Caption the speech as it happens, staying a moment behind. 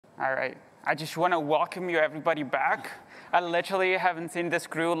All right. I just want to welcome you everybody back. I literally haven't seen this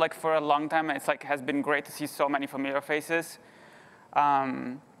crew like for a long time. It's like has been great to see so many familiar faces.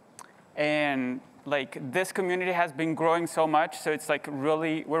 And like this community has been growing so much, so it's like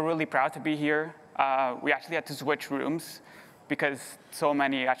we're really proud to be here. We actually had to switch rooms because so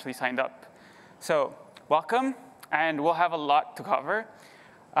many actually signed up. So welcome, and we'll have a lot to cover.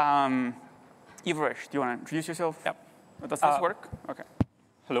 Yuvaraj, do you want to introduce yourself? Yep. Does this work? OK.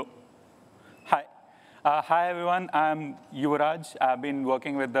 Hello. Hi. Hi, everyone. I'm Yuvaraj. I've been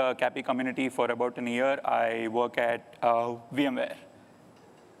working with the CAPI community for about a year. I work at VMware.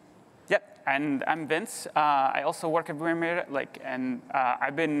 Yep. And I'm Vince. I also work at VMware. And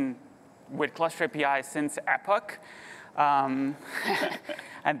I've been with Cluster API since Epoch. And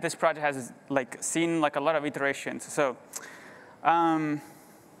this project has seen a lot of iterations. So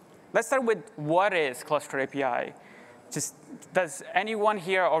let's start with what is Cluster API. Does anyone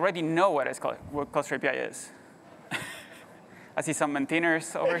here already know what Cluster API is? I see some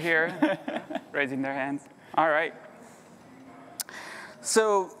maintainers over here raising their hands. All right.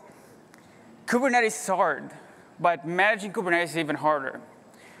 So Kubernetes is hard, but managing Kubernetes is even harder.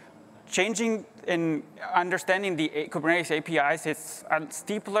 Changing and understanding the Kubernetes APIs, it's a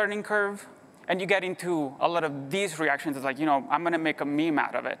steep learning curve. And you get into a lot of these reactions. It's like, I'm going to make a meme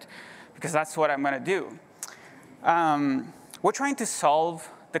out of it, because that's what I'm going to do. We're trying to solve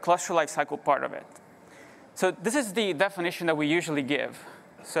the cluster lifecycle part of it. So this is the definition that we usually give.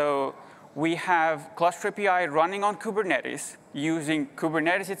 So we have Cluster API running on Kubernetes, using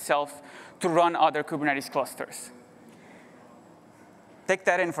Kubernetes itself to run other Kubernetes clusters. Take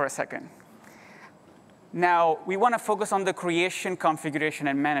that in for a second. Now, we want to focus on the creation, configuration,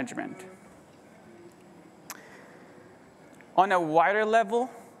 and management. On a wider level,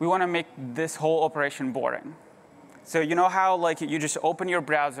 we want to make this whole operation boring. So you know how you just open your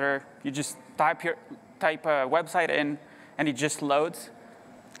browser, you just type a website in, and it just loads?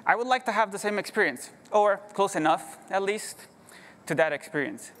 I would like to have the same experience, or close enough, at least, to that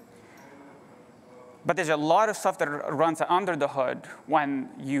experience. But there's a lot of stuff that runs under the hood when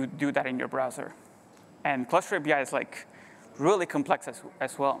you do that in your browser. And Cluster API is really complex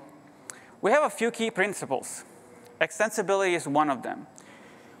as well. We have a few key principles. Extensibility is one of them.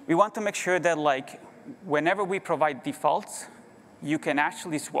 We want to make sure that whenever we provide defaults, you can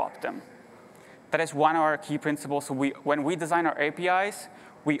actually swap them. That is one of our key principles. So when we design our APIs,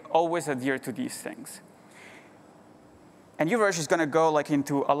 we always adhere to these things. And Yuvaraj is going to go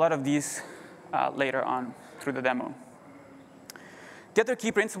into a lot of these later on through the demo. The other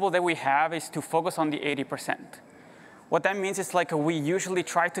key principle that we have is to focus on the 80%. What that means is we usually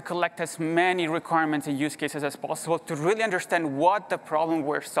try to collect as many requirements and use cases as possible to really understand what the problem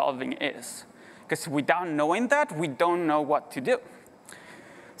we're solving is. Because without knowing that, we don't know what to do.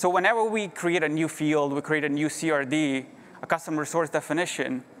 So whenever we create a new field, we create a new CRD, a custom resource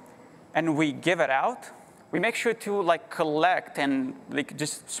definition, and we give it out, we make sure to collect and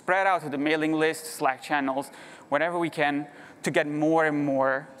just spread out to the mailing list, Slack channels, whenever we can, to get more and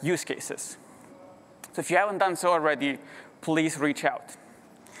more use cases. So if you haven't done so already, please reach out.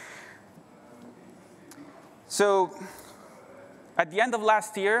 So at the end of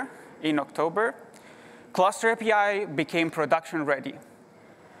last year, in October, Cluster API became production ready.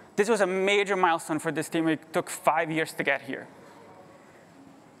 This was a major milestone for this team. It took 5 years to get here.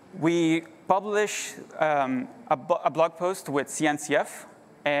 We published a blog post with CNCF,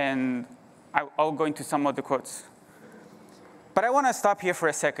 and I'll go into some of the quotes. But I want to stop here for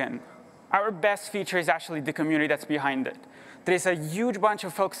a second. Our best feature is actually the community that's behind it. There's a huge bunch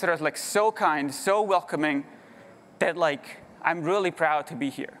of folks that are so kind, so welcoming, that I'm really proud to be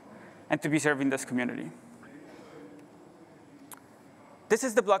here and to be serving this community. This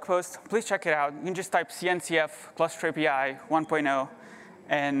is the blog post. Please check it out. You can just type CNCF Cluster API 1.0,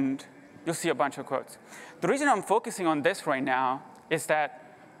 and you'll see a bunch of quotes. The reason I'm focusing on this right now is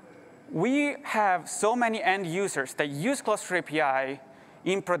that we have so many end users that use Cluster API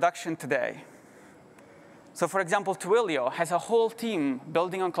in production today. So for example, Twilio has a whole team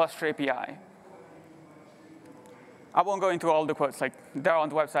building on Cluster API. I won't go into all the quotes. They're on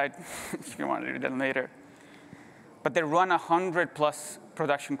the website if you want to read them later. But they run 100+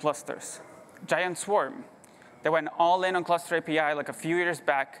 production clusters. Giant Swarm, they went all in on Cluster API a few years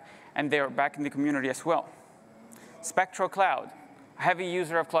back, and they are back in the community as well. Spectral Cloud, a heavy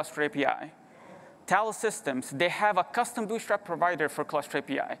user of Cluster API. Talos Systems, they have a custom bootstrap provider for Cluster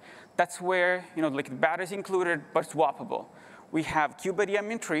API. That's where the battery's included, but swappable. We have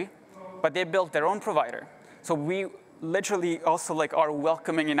KubeADM in Tree, but they built their own provider. So we literally also are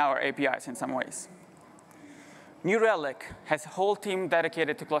welcoming in our APIs in some ways. New Relic has a whole team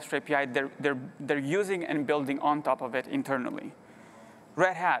dedicated to Cluster API. They're using and building on top of it internally.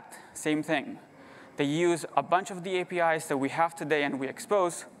 Red Hat, same thing. They use a bunch of the APIs that we have today and we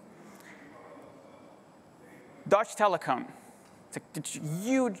expose. Deutsche Telekom, it's a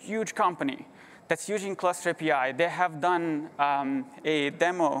huge, huge company that's using Cluster API. They have done a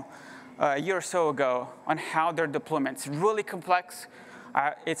demo a year or so ago on how their deployment's really complex.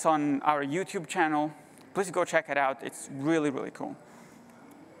 It's on our YouTube channel. Please go check it out. It's really, really cool.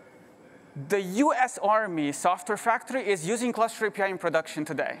 The US Army Software Factory is using Cluster API in production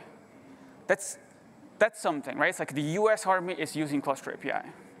today. That's something, right? It's like the US Army is using Cluster API.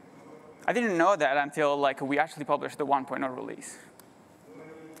 I didn't know that until we actually published the 1.0 release.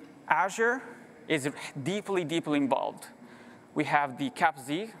 Azure is deeply, deeply involved. We have the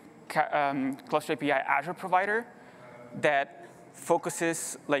CapZ, Cluster API Azure provider, that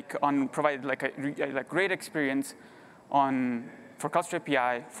focuses on providing a great experience for Cluster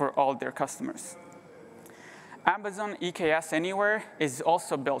API for all their customers. Amazon EKS Anywhere is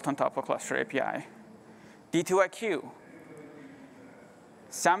also built on top of Cluster API. D2IQ.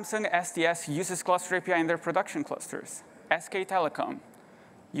 Samsung SDS uses Cluster API in their production clusters. SK Telecom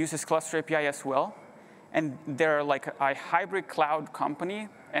uses Cluster API as well. And they're a hybrid cloud company,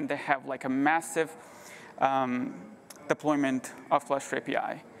 and they have a massive deployment of Cluster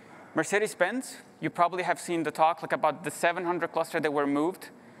API. Mercedes-Benz, you probably have seen the talk about the 700 cluster that were moved.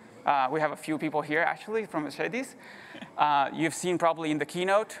 We have a few people here, actually, from Mercedes. You've seen probably in the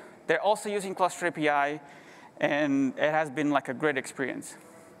keynote. They're also using Cluster API, and it has been a great experience.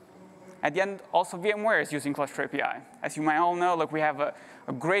 At the end, also VMware is using Cluster API. As you might all know, we have a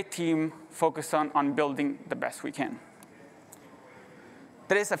great team focused on building the best we can.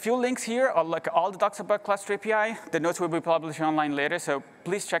 There is a few links here, all the docs about Cluster API. The notes will be published online later, so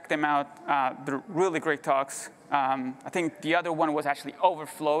please check them out. They're really great talks. I think the other one was actually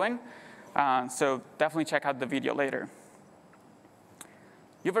overflowing, so definitely check out the video later.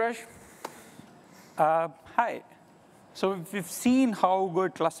 Yuvaraj? Hi. So we've seen how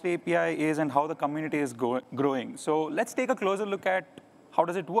good Cluster API is and how the community is growing. So let's take a closer look at how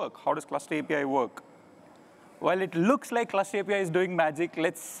does it work? How does Cluster API work? While it looks like Cluster API is doing magic,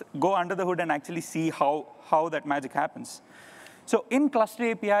 let's go under the hood and actually see how that magic happens. So in Cluster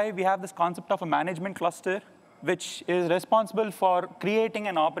API, we have this concept of a management cluster, which is responsible for creating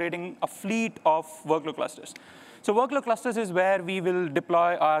and operating a fleet of workload clusters. So workload clusters is where we will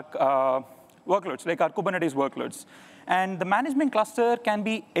deploy our workloads, like our Kubernetes workloads. And the management cluster can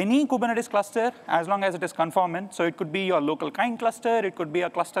be any Kubernetes cluster as long as it is conformant. So it could be your local kind cluster. It could be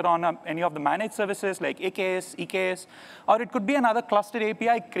a cluster on any of the managed services like AKS, EKS, or it could be another Cluster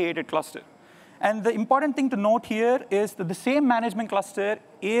API created cluster. And the important thing to note here is that the same management cluster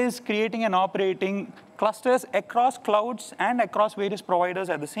is creating and operating clusters across clouds and across various providers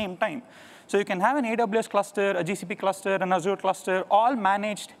at the same time. So you can have an AWS cluster, a GCP cluster, an Azure cluster, all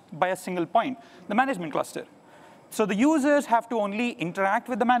managed by a single point, the management cluster. So the users have to only interact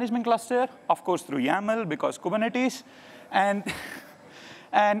with the management cluster, of course, through YAML, because Kubernetes. And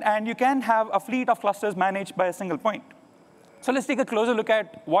you can have a fleet of clusters managed by a single point. So let's take a closer look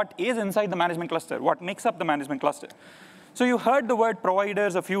at what is inside the management cluster, what makes up the management cluster. So you heard the word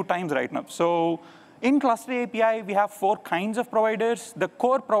providers a few times right now. So in Cluster API, we have 4 kinds of providers: the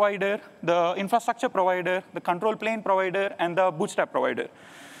core provider, the infrastructure provider, the control plane provider, and the bootstrap provider.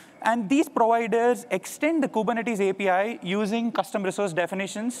 And these providers extend the Kubernetes API using custom resource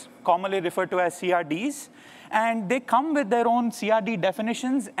definitions, commonly referred to as CRDs. And they come with their own CRD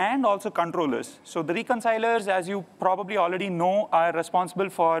definitions and also controllers. So the reconcilers, as you probably already know, are responsible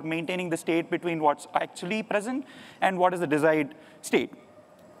for maintaining the state between what's actually present and what is the desired state.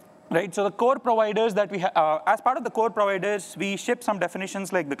 Right, so the core providers that we have, as part of the core providers, we ship some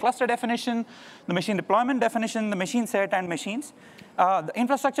definitions like the cluster definition, the machine deployment definition, the machine set, and machines. The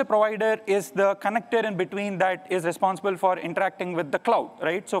infrastructure provider is the connector in between that is responsible for interacting with the cloud,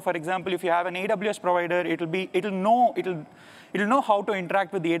 right? So for example, if you have an AWS provider, it'll know how to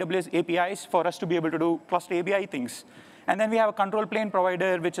interact with the AWS APIs for us to be able to do Cluster API things. And then we have a control plane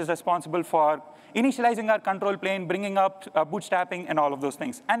provider, which is responsible for initializing our control plane, bringing up bootstrapping, and all of those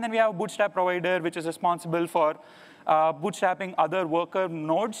things. And then we have a bootstrap provider, which is responsible for bootstrapping other worker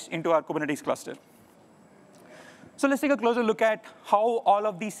nodes into our Kubernetes cluster. So let's take a closer look at how all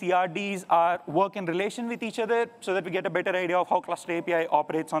of these CRDs work in relation with each other so that we get a better idea of how Cluster API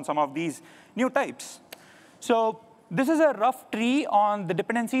operates on some of these new types. So this is a rough tree on the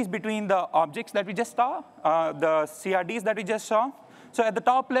dependencies between the objects that we just saw, the CRDs that we just saw. So at the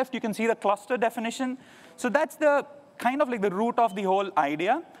top left, you can see the cluster definition. So that's the kind of like the root of the whole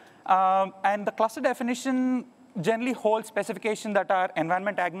idea. And the cluster definition generally holds specifications that are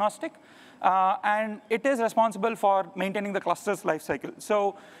environment agnostic, and it is responsible for maintaining the cluster's lifecycle.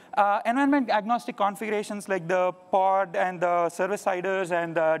 So environment agnostic configurations like the pod and the service-siders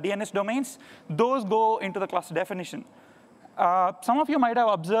and the DNS domains, those go into the cluster definition. Some of you might have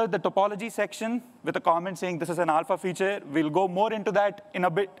observed the topology section with a comment saying this is an alpha feature. We'll go more into that in a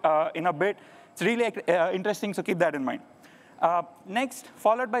bit. It's really interesting, so keep that in mind. Next,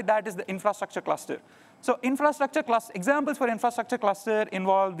 followed by that is the infrastructure cluster. So infrastructure cluster, examples for infrastructure cluster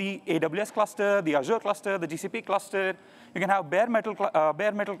involve the AWS cluster, the Azure cluster, the GCP cluster. You can have bare metal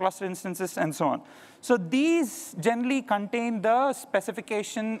cluster instances, and so on. So these generally contain the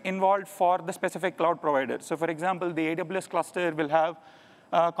specification involved for the specific cloud provider. So for example, the AWS cluster will have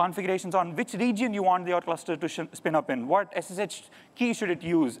configurations on which region you want your cluster to spin up in, what SSH key should it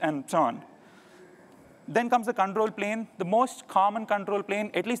use, and so on. Then comes the control plane. The most common control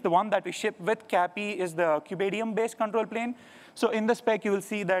plane, at least the one that we ship with CAPI, is the Kubedium-based control plane. So in the spec, you will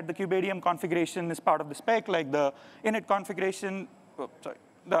see that the Kubedium configuration is part of the spec, like the init configuration,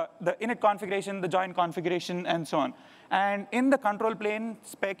 the init configuration, the join configuration, and so on. And in the control plane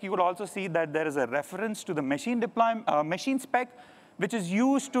spec, you will also see that there is a reference to the machine deployment, machine spec, which is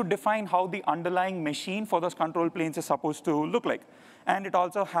used to define how the underlying machine for those control planes is supposed to look like. And it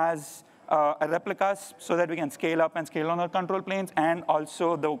also has replicas so that we can scale up and scale down our control planes, and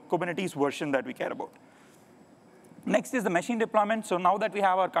also the Kubernetes version that we care about. Next is the machine deployment. So now that we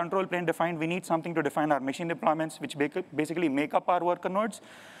have our control plane defined, we need something to define our machine deployments, which basically make up our worker nodes.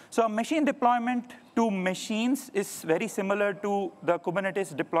 So a machine deployment to machines is very similar to the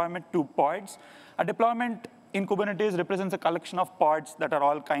Kubernetes deployment to pods. A deployment in Kubernetes represents a collection of pods that are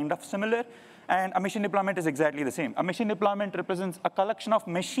all kind of similar. And a machine deployment is exactly the same. A machine deployment represents a collection of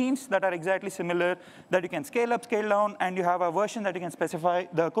machines that are exactly similar, that you can scale up, scale down, and you have a version that you can specify,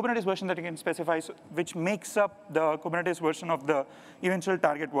 the Kubernetes version that you can specify, which makes up the Kubernetes version of the eventual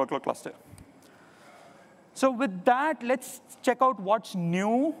target workload cluster. So with that, let's check out what's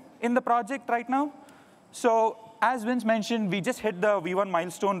new in the project right now. So as Vince mentioned, we just hit the V1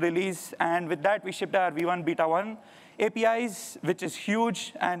 milestone release, and with that, we shipped our V1 Beta 1 APIs, which is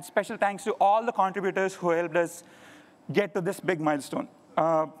huge, and special thanks to all the contributors who helped us get to this big milestone.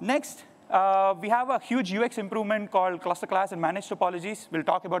 Next, we have a huge UX improvement called ClusterClass and managed topologies. We'll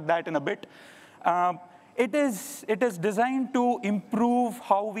talk about that in a bit. It is designed to improve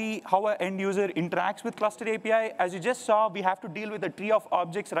how an end user interacts with Cluster API. As you just saw, we have to deal with a tree of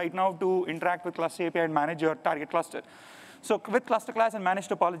objects right now to interact with Cluster API and manage your target cluster. So with ClusterClass and managed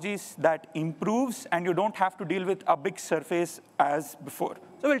topologies, that improves, and you don't have to deal with a big surface as before.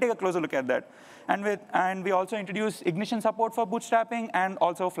 So we'll take a closer look at that. And we also introduced ignition support for bootstrapping and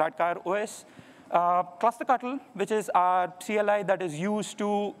also Flatcar OS. ClusterCuttle, which is our CLI that is used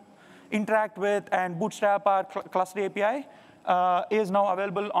to interact with and bootstrap our Cluster API, is now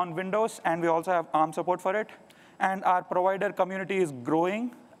available on Windows, and we also have ARM support for it. And our provider community is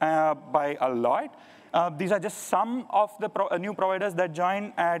growing by a lot. These are just some of the new providers that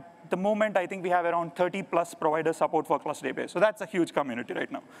join. At the moment, I think we have around 30+ provider support for Cluster API. So that's a huge community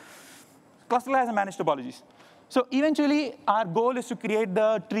right now. ClusterClass and managed topologies. So eventually, our goal is to create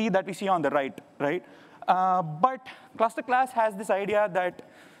the tree that we see on the right? But ClusterClass has this idea that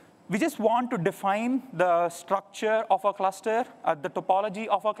we just want to define the structure of a cluster, the topology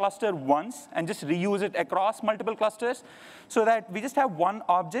of a cluster once, and just reuse it across multiple clusters, so that we just have one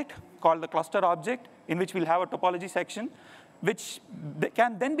object called the cluster object, in which we'll have a topology section, which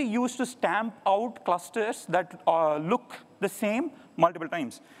can then be used to stamp out clusters that look the same multiple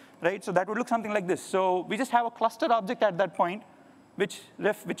times. So that would look something like this. So we just have a cluster object at that point, which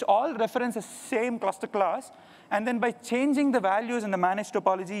all reference the same cluster class. And then by changing the values in the managed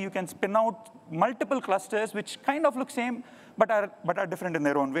topology, you can spin out multiple clusters, which kind of look same, but are different in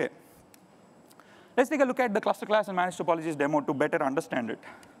their own way. Let's take a look at the ClusterClass and managed topologies demo to better understand it.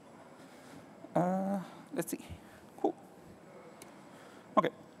 Let's see. Cool. OK,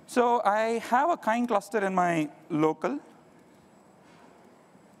 so I have a kind cluster in my local.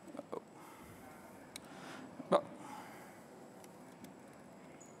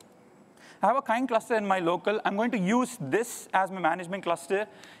 I have a kind cluster in my local. I'm going to use this as my management cluster.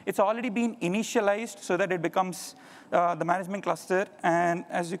 It's already been initialized so that it becomes the management cluster. And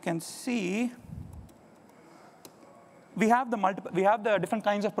as you can see, we have the different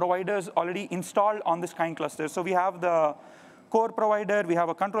kinds of providers already installed on this kind cluster. So we have the core provider, we have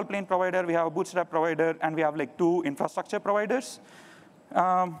a control plane provider, we have a bootstrap provider, and we have like 2 infrastructure providers.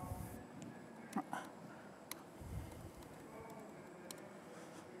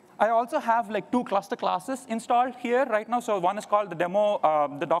 I also have like 2 cluster classes installed here right now. So one is called the demo,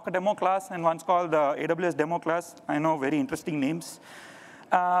 the Docker demo class, and one's called the AWS demo class. I know, very interesting names.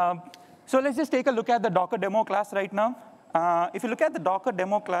 So let's just take a look at the Docker demo class right now. If you look at the Docker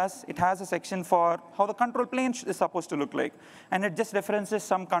demo class, it has a section for how the control plane is supposed to look like. And it just references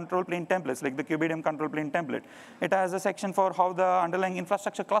some control plane templates, like the KubeADM control plane template. It has a section for how the underlying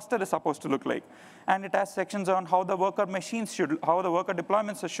infrastructure cluster is supposed to look like. And it has sections on how the worker machines should, how the worker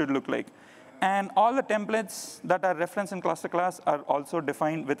deployments should look like. And all the templates that are referenced in ClusterClass are also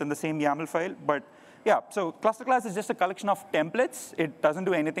defined within the same YAML file. But yeah, so ClusterClass is just a collection of templates. It doesn't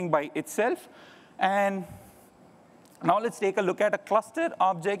do anything by itself. And now let's take a look at a cluster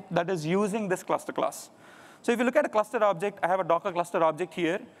object that is using this cluster class. So if you look at a cluster object, I have a Docker cluster object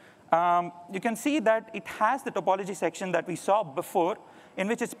here. You can see that it has the topology section that we saw before, in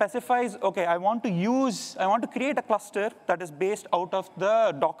which it specifies, OK, I want to create a cluster that is based out of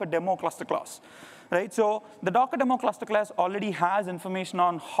the Docker demo cluster class. Right? So the Docker demo cluster class already has information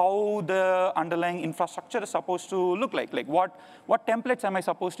on how the underlying infrastructure is supposed to look like what templates am I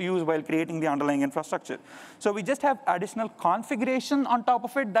supposed to use while creating the underlying infrastructure. So we just have additional configuration on top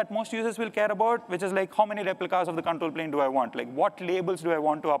of it that most users will care about, which is like how many replicas of the control plane do I want? Like what labels do I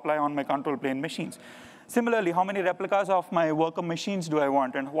want to apply on my control plane machines? Similarly, how many replicas of my worker machines do I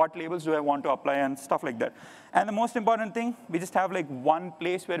want, and what labels do I want to apply, and stuff like that. And the most important thing, we just have like one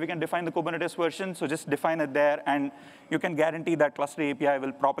place where we can define the Kubernetes version, so just define it there, and you can guarantee that Cluster API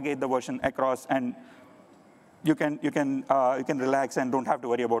will propagate the version across, and you can relax and don't have to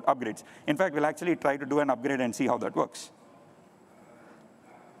worry about upgrades. In fact, we'll actually try to do an upgrade and see how that works.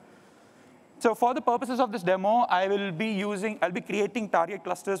 So for the purposes of this demo, I'll be creating target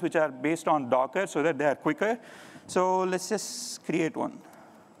clusters which are based on Docker so that they are quicker. So let's just create one.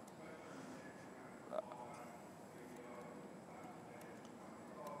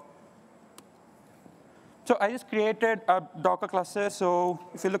 So I just created a Docker cluster. So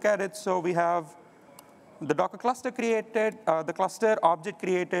if you look at it, so we have the Docker cluster created, the cluster object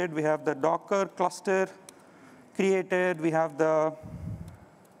created. We have the Docker cluster created. We have the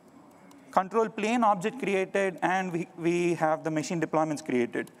control plane object created, and we have the machine deployments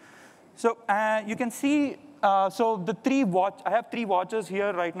created. So you can see, so I have 3 watchers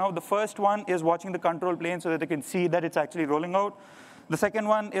here right now. The first one is watching the control plane so that they can see that it's actually rolling out. The second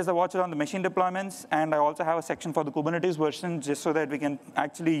one is a watcher on the machine deployments, and I also have a section for the Kubernetes version just so that we can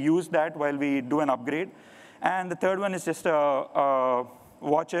actually use that while we do an upgrade. And the third one is just a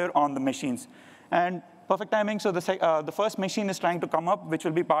watcher on the machines. And perfect timing, so the first machine is trying to come up, which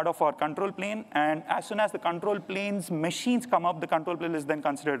will be part of our control plane. And as soon as the control plane's machines come up, the control plane is then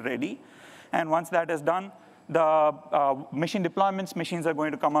considered ready. And once that is done, the machine deployments machines are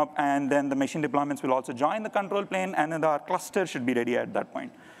going to come up, and then the machine deployments will also join the control plane, and then our cluster should be ready at that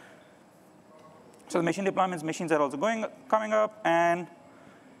point. So the machine deployments machines are also coming up, and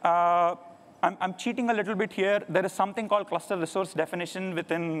I'm cheating a little bit here. There is something called cluster resource definition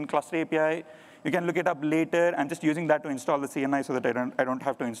within Cluster API. You can look it up later. I'm just using that to install the CNI so that I don't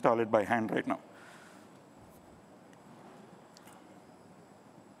have to install it by hand right now.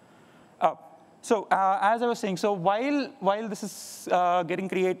 So as I was saying, so while this is getting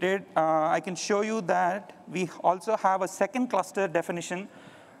created, I can show you that we also have a second cluster definition,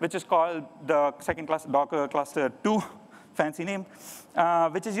 which is called the second cluster, Docker cluster 2, fancy name,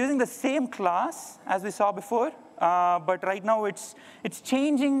 which is using the same class as we saw before. But right now, it's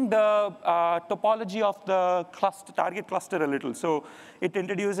changing the topology of the target cluster a little. So it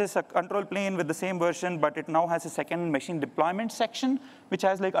introduces a control plane with the same version, but it now has a second machine deployment section, which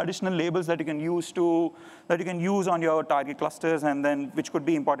has like additional labels that you can use on your target clusters, and then which could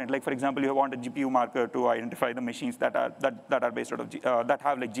be important. Like for example, you want a GPU marker to identify the machines that are based out of that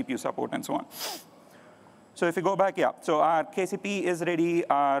have like GPU support and so on. So if you go back, yeah. So our KCP is ready.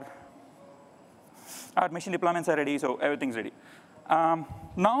 Our machine deployments are ready, so everything's ready.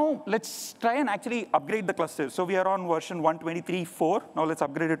 Now, let's try and actually upgrade the cluster. So we are on version 123.4. Now, let's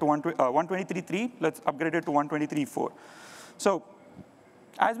upgrade it to 123.3. Let's upgrade it to 123.4. So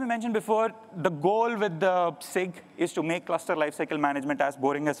as we mentioned before, the goal with the SIG is to make cluster lifecycle management as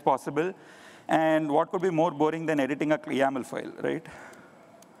boring as possible. And what could be more boring than editing a YAML file, right?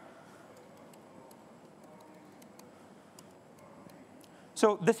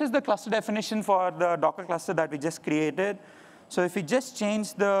 So this is the cluster definition for the Docker cluster that we just created. So if we just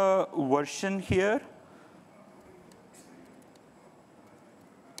change the version here,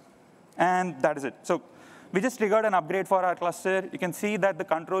 and that is it. So We just triggered an upgrade for our cluster. You can see that the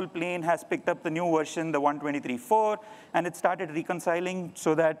control plane has picked up the new version, the 123.4, and it started reconciling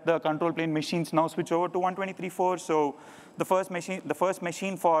so that the control plane machines now switch over to 123.4. So the first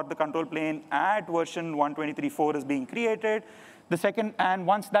machine for the control plane at version 123.4 is being created. The second, and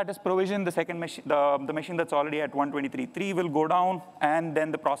once that is provisioned, the second machine, the machine that's already at 123.3 will go down, and then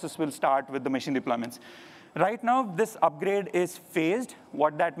the process will start with the machine deployments. Right now, this upgrade is phased.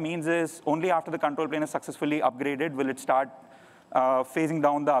 What that means is only after the control plane is successfully upgraded will it start phasing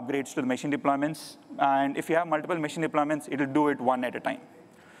down the upgrades to the machine deployments. And if you have multiple machine deployments, it'll do it one at a time.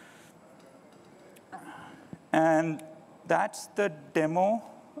 And that's the demo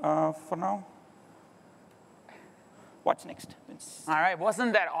for now. What's next? All right,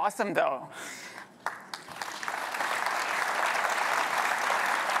 wasn't that awesome, though?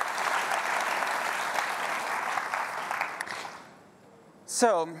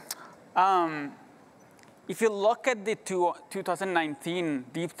 So if you look at the 2019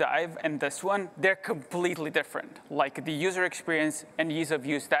 deep dive and this one, they're completely different. Like the user experience and ease of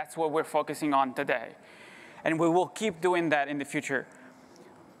use, that's what we're focusing on today. And we will keep doing that in the future.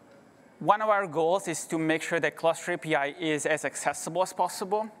 One of our goals is to make sure that Cluster API is as accessible as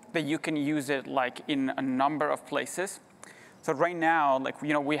possible, that you can use it like in a number of places. So right now, like,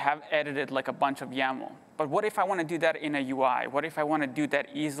 we have edited like a bunch of YAML. But what if I want to do that in a UI? What if I want to do that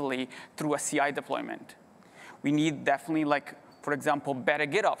easily through a CI deployment? We need definitely, like, for example, better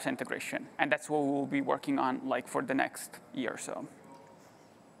GitOps integration. And that's what we'll be working on like for the next year or so.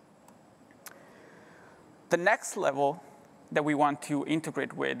 The next level that we want to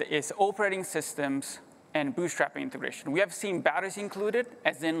integrate with is operating systems and bootstrapping integration. We have seen batteries included,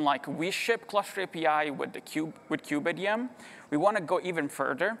 as in like we ship Cluster API with kubeadm. We want to go even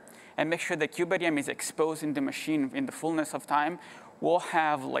further and make sure that kubeadm is exposed in the machine in the fullness of time. We'll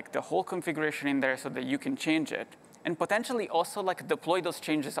have like the whole configuration in there so that you can change it, and potentially also like deploy those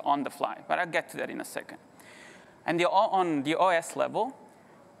changes on the fly. But I'll get to that in a second. And on the OS level,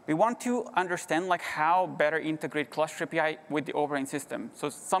 we want to understand like how better integrate Cluster API with the operating system. So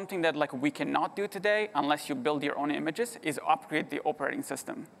something that like we cannot do today, unless you build your own images, is upgrade the operating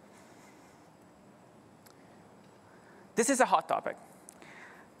system. This is a hot topic.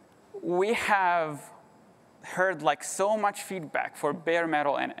 We have heard like so much feedback for bare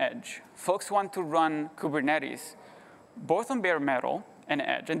metal and edge. Folks want to run Kubernetes both on bare metal and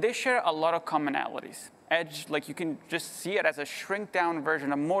edge, and they share a lot of commonalities. Edge, like you can just see it as a shrink down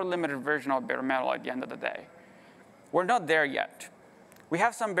version, a more limited version of bare metal at the end of the day. We're not there yet. We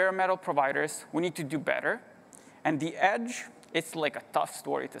have some bare metal providers. We need to do better. And the edge, it's like a tough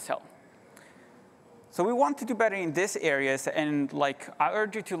story to sell. So we want to do better in these areas. And like I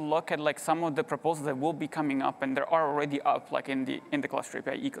urge you to look at like some of the proposals that will be coming up, and there are already up like in the Cluster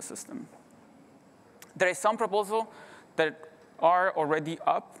API ecosystem. There is some proposals that are already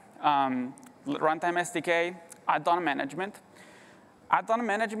up. Runtime SDK, add-on management. Add-on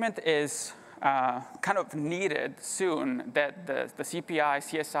management is kind of needed soon that the CPI,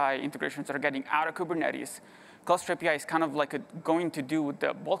 CSI integrations are getting out of Kubernetes. Cluster API is kind of like going to do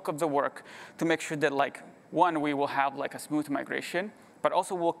the bulk of the work to make sure that like, one, we will have like a smooth migration, but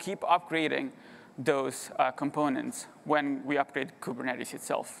also we'll keep upgrading those components when we upgrade Kubernetes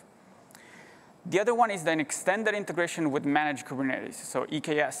itself. The other one is then extended integration with managed Kubernetes, so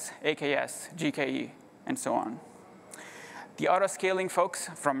EKS, AKS, GKE, and so on. The auto-scaling folks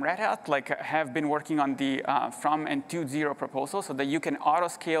from Red Hat have been working on the from and to zero proposal so that you can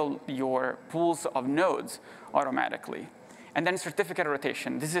auto-scale your pools of nodes automatically. And then certificate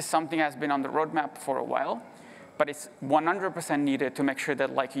rotation. This is something that has been on the roadmap for a while, but it's 100% needed to make sure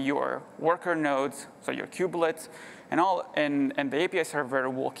that like your worker nodes, so your kubelets, and the API server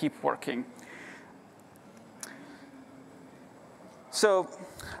will keep working. So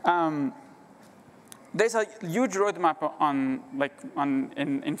there's a huge roadmap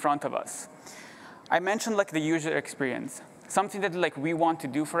in front of us. I mentioned like the user experience, something that like we want to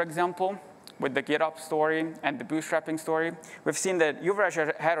do, for example, with the GitOps story and the bootstrapping story. We've seen that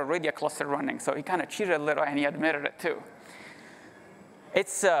Yuvaraj had already a cluster running, so he kind of cheated a little, and he admitted it too.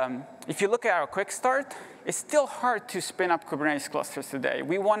 It's if you look at our quick start, it's still hard to spin up Kubernetes clusters today.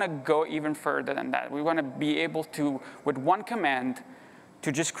 We want to go even further than that. We want to be able to, with one command,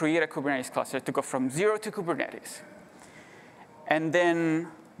 to just create a Kubernetes cluster, to go from zero to Kubernetes. And then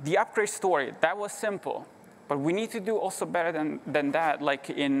the upgrade story, that was simple. But we need to do also better than that. Like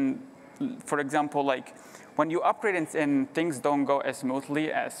for example, like when you upgrade and things don't go as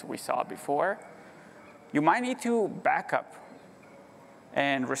smoothly as we saw before, you might need to back up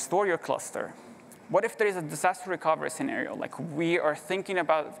and restore your cluster. What if there is a disaster recovery scenario? Like we are thinking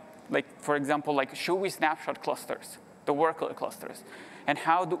about like for example, like should we snapshot clusters, the workload clusters? And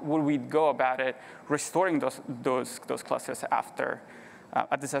how would we go about it, restoring those clusters after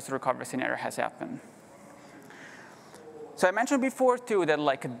a disaster recovery scenario has happened? So I mentioned before too that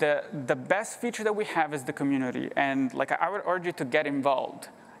like the best feature that we have is the community, and like I would urge you to get involved.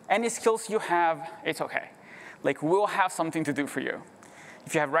 Any skills you have, it's okay. Like we'll have something to do for you.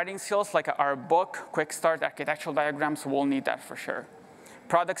 If you have writing skills, like our book, Quick Start Architectural Diagrams, we'll need that for sure.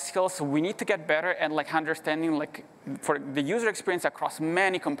 Product skills, we need to get better at like understanding like for the user experience across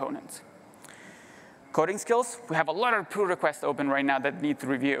many components. Coding skills, we have a lot of pull requests open right now that need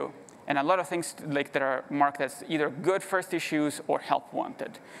review, and a lot of things like that are marked as either good first issues or help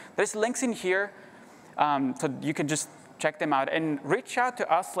wanted. There's links in here, so you can just check them out and reach out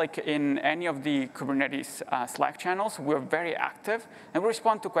to us like in any of the Kubernetes Slack channels. We're very active, and we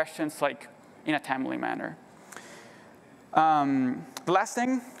respond to questions like in a timely manner. The last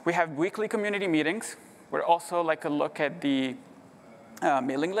thing, we have weekly community meetings. We're also like a look at the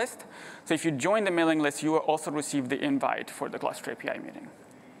mailing list. So if you join the mailing list, you will also receive the invite for the Cluster API meeting.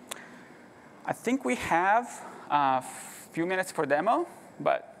 I think we have a few minutes for demo,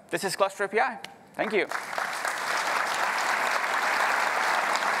 but this is Cluster API. Thank you.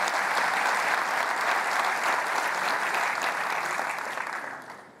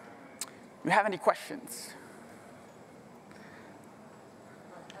 Do you have any questions?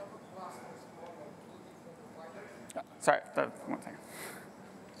 Sorry, one second.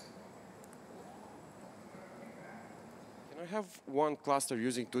 Can I have one cluster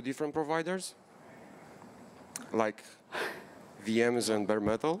using 2 different providers? Like VMs and bare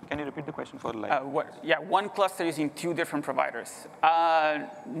metal? Can you repeat the question for like? Yeah, one cluster using 2 different providers.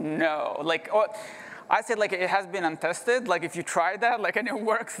 No, like, I said like it has been untested. Like if you try that, like and it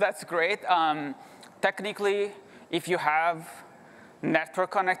works, that's great. Technically, if you have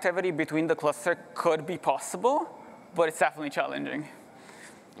network connectivity between the cluster, could be possible, but it's definitely challenging.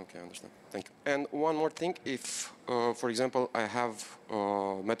 Okay, I understand. Thank you. And one more thing, if, for example, I have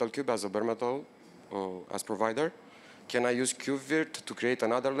MetalCube as a bare metal as provider, can I use KubeVirt to create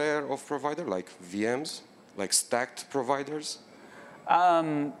another layer of provider, like VMs, like stacked providers?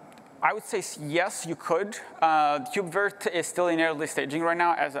 I would say yes, you could. KubeVirt is still in early staging right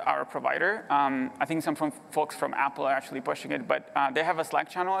now as our provider. I think some folks from Apple are actually pushing it, but they have a Slack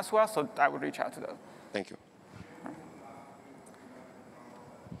channel as well, so I would reach out to them. Thank you.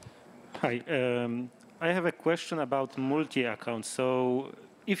 Hi, I have a question about multi-accounts. So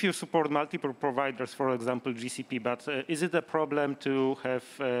if you support multiple providers, for example, GCP, but is it a problem to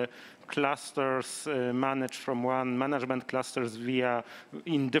have clusters managed from one management clusters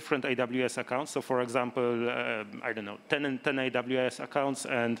in different AWS accounts? So for example, I don't know, 10 AWS accounts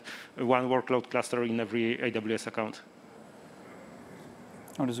and one workload cluster in every AWS account.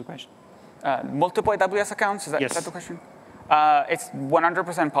 What is the question? Multiple AWS accounts, is that the question? It's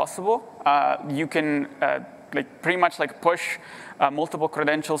 100% possible. You can like pretty much like push multiple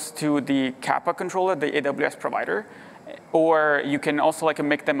credentials to the Kappa controller, the AWS provider, or you can also like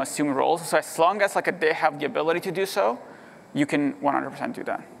make them assume roles. So as long as like they have the ability to do so, you can 100% do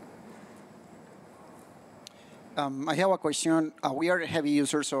that. I have a question. We are heavy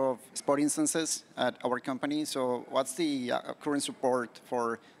users of spot instances at our company. So what's the current support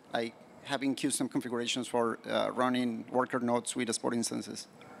for like having custom configurations for running worker nodes with the spot instances?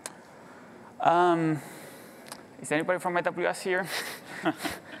 Is anybody from AWS here?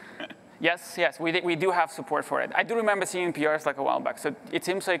 Yes, we do have support for it. I do remember seeing PRs like a while back. So it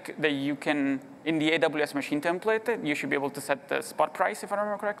seems like that you can, in the AWS machine template, you should be able to set the spot price, if I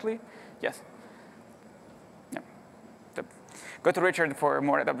remember correctly. Yes. Yeah. Go to Richard for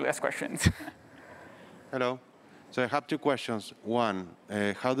more AWS questions. Hello. So I have 2 questions. One,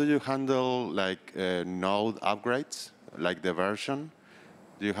 how do you handle like node upgrades, like the version?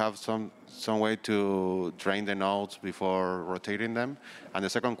 Do you have some way to train the nodes before rotating them? And the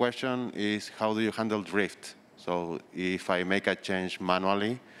second question is, how do you handle drift? So if I make a change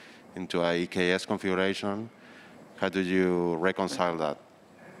manually into a EKS configuration, how do you reconcile that?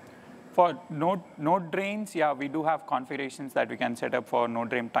 For node drains, yeah, we do have configurations that we can set up for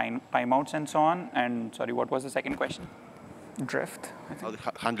node drain timeouts and so on. And sorry, what was the second question? Drift, I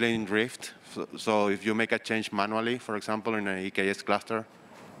think. Handling drift. So if you make a change manually, for example, in an EKS cluster,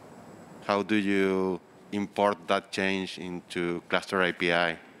 how do you import that change into Cluster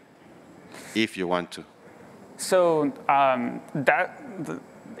API if you want to? So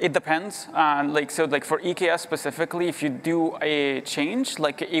it depends. Like for EKS specifically, if you do a change,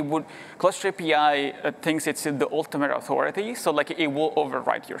 like it would, Cluster API thinks it's the ultimate authority, so like it will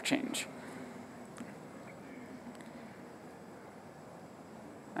override your change.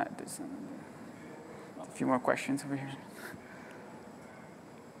 There's a few more questions over here.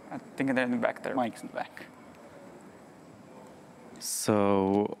 I think they're in the back there. Mike's in the back.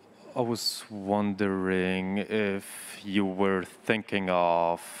 So I was wondering if you were thinking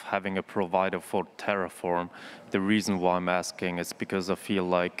of having a provider for Terraform. The reason why I'm asking is because I feel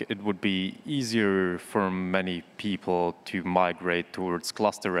like it would be easier for many people to migrate towards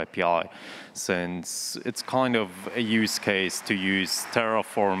Cluster API, since it's kind of a use case to use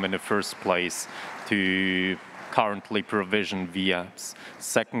Terraform in the first place to currently provision VMs.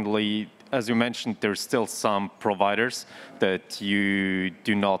 Secondly, as you mentioned, there's still some providers that you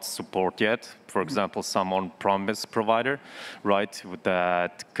do not support yet. For example, some on-premise provider, right,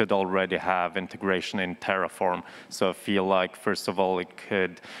 that could already have integration in Terraform. So I feel like, first of all, it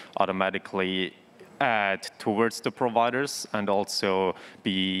could automatically add towards the providers and also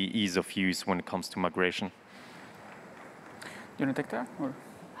be ease of use when it comes to migration. Do you want to take that? Or?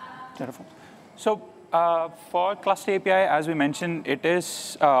 Terraform. So for Cluster API, as we mentioned, it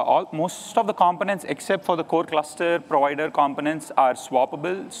is most of the components except for the core cluster provider components are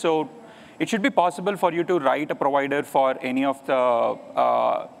swappable. So it should be possible for you to write a provider for any of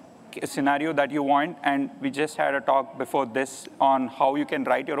the scenario that you want. And we just had a talk before this on how you can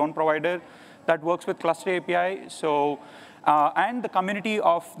write your own provider that works with Cluster API. So and the community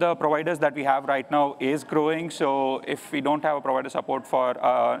of the providers that we have right now is growing. So if we don't have a provider support for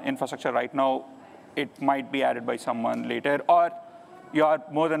infrastructure right now, it might be added by someone later, or you are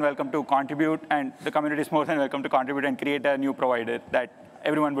more than welcome to contribute, and the community is more than welcome to contribute and create a new provider that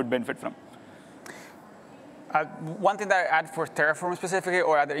everyone would benefit from. One thing that I add for Terraform specifically,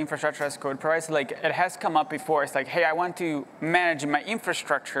 or other infrastructure as code providers, like it has come up before. It's like, hey, I want to manage my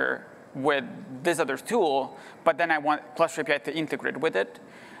infrastructure with this other tool, but then I want Cluster API to integrate with it.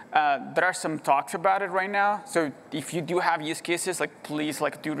 There are some talks about it right now. So if you do have use cases, like please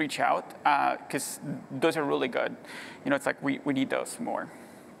do reach out, because those are really good. You know, it's like we need those more.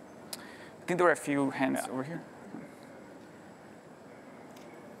 I think there were a few hands over here.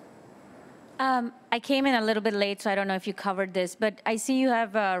 I came in a little bit late, so I don't know if you covered this, but I see you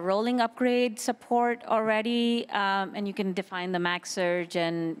have rolling upgrade support already, and you can define the max surge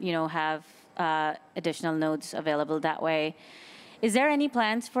and have additional nodes available that way. Is there any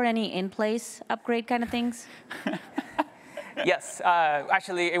plans for any in-place upgrade kind of things? Yes,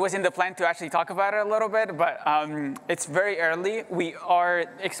 actually, it was in the plan to actually talk about it a little bit, but it's very early. We are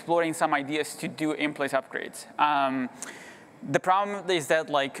exploring some ideas to do in-place upgrades. The problem is that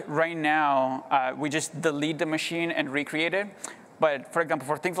right now, we just delete the machine and recreate it. But for example,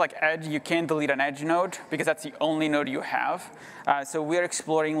 for things like Edge, you can't delete an Edge node because that's the only node you have. So we're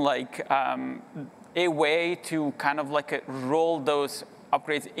exploring a way to kind of roll those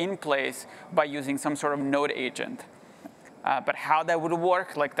upgrades in place by using some sort of node agent. But how that would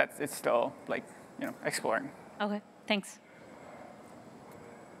work, it's still exploring. Okay, thanks.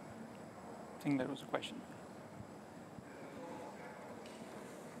 I think there was a question.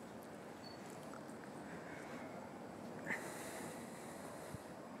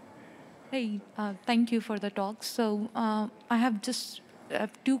 Hey, thank you for the talk. So I have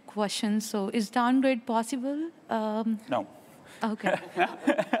two questions. So is downgrade possible? No. OK.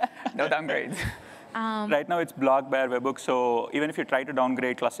 No downgrades. Right now, it's blocked by our webhook. So even if you try to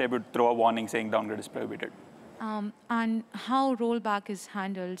downgrade, Cluster would throw a warning saying downgrade is prohibited. And how rollback is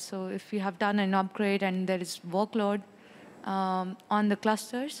handled? So if you have done an upgrade and there is workload on the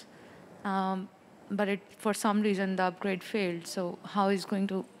clusters, but for some reason the upgrade failed, so how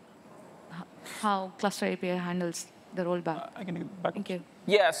Cluster API handles the rollback? I can get back. Thank you.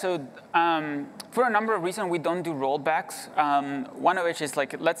 Yeah, so for a number of reasons, we don't do rollbacks. One of which is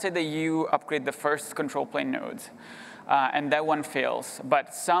let's say that you upgrade the first control plane nodes, and that one fails,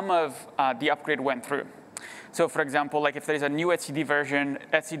 but some of the upgrade went through. So for example, if there is a new etcd version,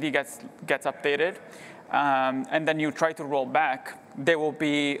 etcd gets updated, and then you try to roll back, there will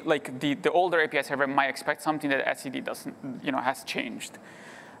be the older API server might expect something that etcd doesn't, has changed.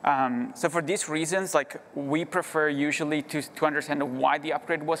 So for these reasons, we prefer usually to understand why the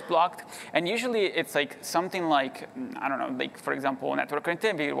upgrade was blocked. And usually it's something I don't know, for example, network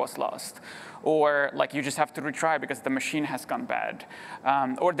connectivity was lost. Or you just have to retry because the machine has gone bad.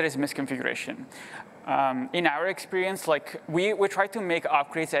 Or there is misconfiguration. In our experience, we try to make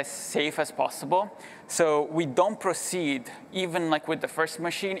upgrades as safe as possible. So we don't proceed even with the first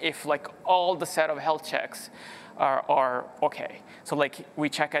machine if all the set of health checks are OK. So we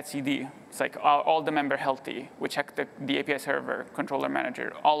check etcd. It's all the member healthy. We check the API server, controller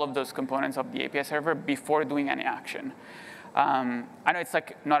manager, all of those components of the API server before doing any action. I know it's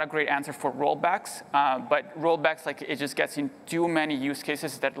like not a great answer for rollbacks, but rollbacks, like it just gets in too many use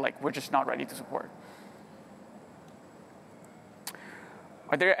cases that like we're just not ready to support.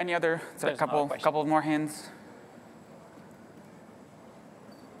 Are there any other, a couple more hands?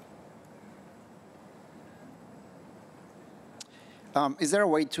 Is there a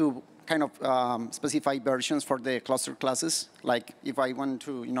way to kind of specify versions for the cluster classes? Like if I want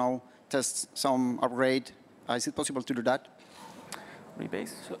to, test some upgrade, is it possible to do that?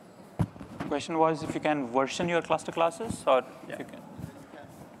 Rebase? So, the question was if you can version your cluster classes, or if you can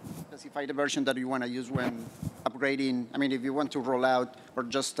specify the version that you want to use when upgrading. I mean, if you want to roll out or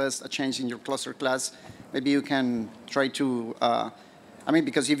just test a change in your cluster class, maybe you can try to,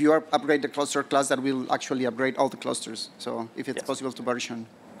 because if you upgrade the cluster class, that will actually upgrade all the clusters. So if it's possible to version.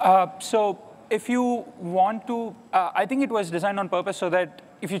 So if you want to, I think it was designed on purpose so that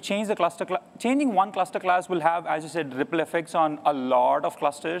if you change the cluster class, changing one cluster class will have, as you said, ripple effects on a lot of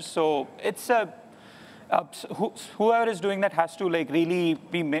clusters. So it's whoever is doing that has to like really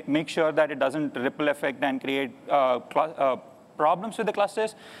make sure that it doesn't ripple effect and create problems with the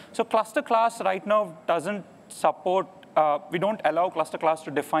clusters. So cluster class right now doesn't support, we don't allow cluster class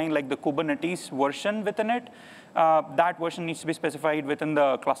to define like the Kubernetes version within it. That version needs to be specified within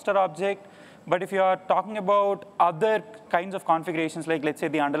the cluster object. But if you are talking about other kinds of configurations, like let's say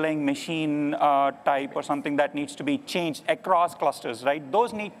the underlying machine type or something that needs to be changed across clusters, right?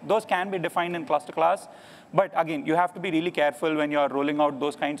 Those can be defined in cluster class. But again, you have to be really careful when you're rolling out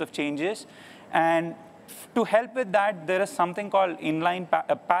those kinds of changes. And to help with that, there is something called inline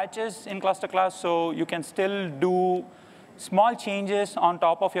patches in cluster class. So you can still do small changes on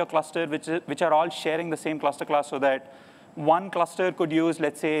top of your cluster, which are all sharing the same cluster class, so that one cluster could use,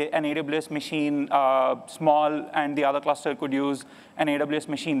 let's say, an AWS machine small, and the other cluster could use an AWS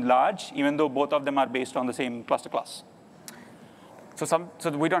machine large, even though both of them are based on the same cluster class. So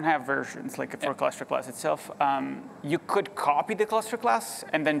we don't have versions like for cluster class itself. You could copy the cluster class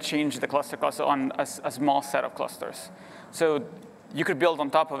and then change the cluster class on a small set of clusters. So you could build on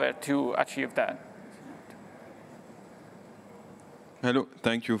top of it to achieve that. Hello,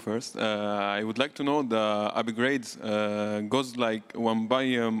 thank you first. I would like to know the upgrades goes like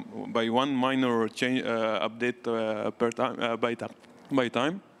by one minor change update per time by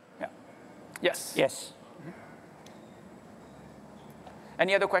time. Yeah. Yes. Yes. Mm-hmm.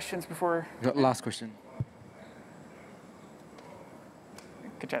 Any other questions before? Last question.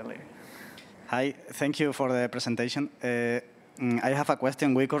 Good chat later. Hi, thank you for the presentation. I have a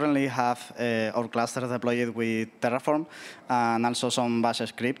question. We currently have our clusters deployed with Terraform and also some Bash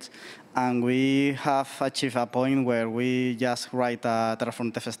scripts. And we have achieved a point where we just write a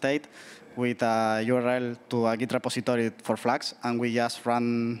Terraform test state with a URL to a Git repository for flags, and we just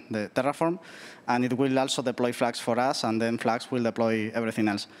run the Terraform. And it will also deploy flags for us, and then flags will deploy everything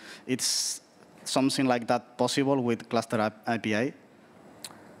else. It's something like that possible with Cluster API?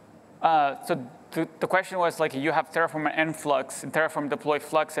 So the question was like you have Terraform and Flux, and Terraform deploy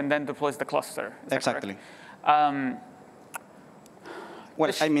Flux and then deploys the cluster. Exactly. Well,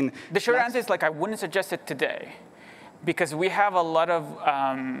 I mean, the short answer is like I wouldn't suggest it today, because we have a lot of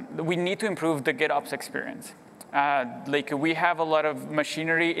we need to improve the GitOps experience. Like we have a lot of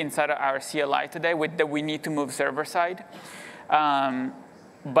machinery inside of our CLI today that we need to move server side.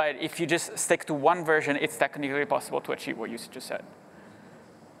 But if you just stick to one version, it's technically possible to achieve what you just said.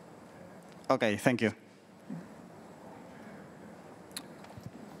 OK, thank you.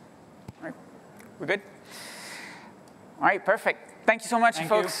 All right, we're good? All right, perfect. Thank you so much,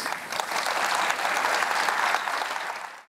 folks.